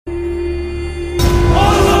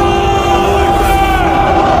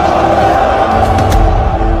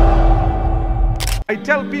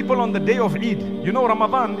tell people on the day of Eid, you know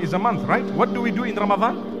Ramadan is a month, right? What do we do in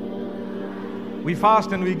Ramadan? We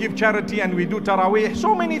fast and we give charity and we do Taraweeh,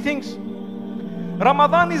 so many things.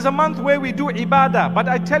 Ramadan is a month where we do ibadah. But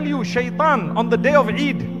I tell you, Shaitan on the day of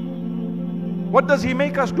Eid, what does he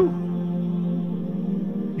make us do?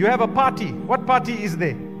 You have a party. What party is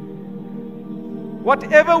there?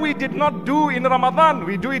 Whatever we did not do in Ramadan,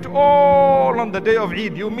 we do it all on the day of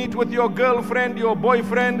Eid. You meet with your girlfriend, your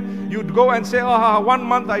boyfriend, you'd go and say, oh, 1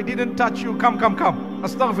 month I didn't touch you, come.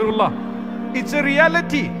 Astaghfirullah. It's a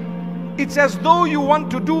reality. It's as though you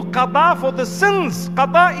want to do qada for the sins.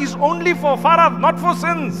 Qada is only for farad, not for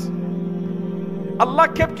sins. Allah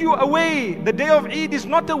kept you away. The day of Eid is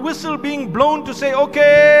not a whistle being blown to say,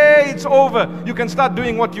 okay, it's over. You can start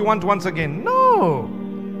doing what you want once again. No.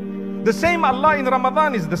 The same Allah in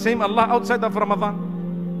Ramadan is the same Allah outside of Ramadan.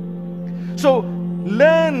 So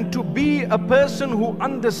learn to be a person who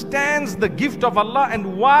understands the gift of Allah,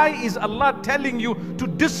 and why is Allah telling you to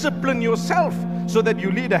discipline yourself so that you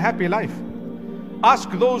lead a happy life. Ask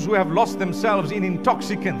those who have lost themselves in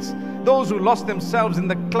intoxicants, those who lost themselves in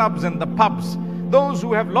the clubs and the pubs, those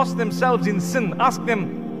who have lost themselves in sin. Ask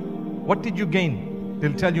them, what did you gain?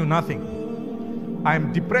 They'll tell you nothing.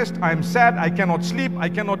 I'm depressed, I'm sad, I cannot sleep, I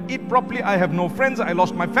cannot eat properly, I have no friends, I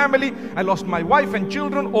lost my family, I lost my wife and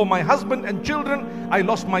children, or my husband and children, I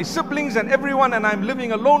lost my siblings and everyone, and I'm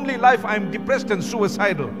living a lonely life, I'm depressed and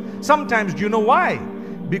suicidal. Sometimes, do you know why?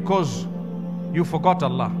 Because you forgot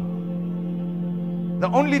Allah. The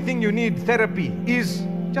only thing you need therapy is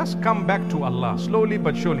just come back to Allah, slowly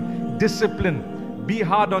but surely. Discipline, be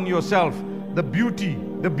hard on yourself. The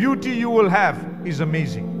beauty you will have is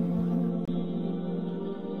amazing.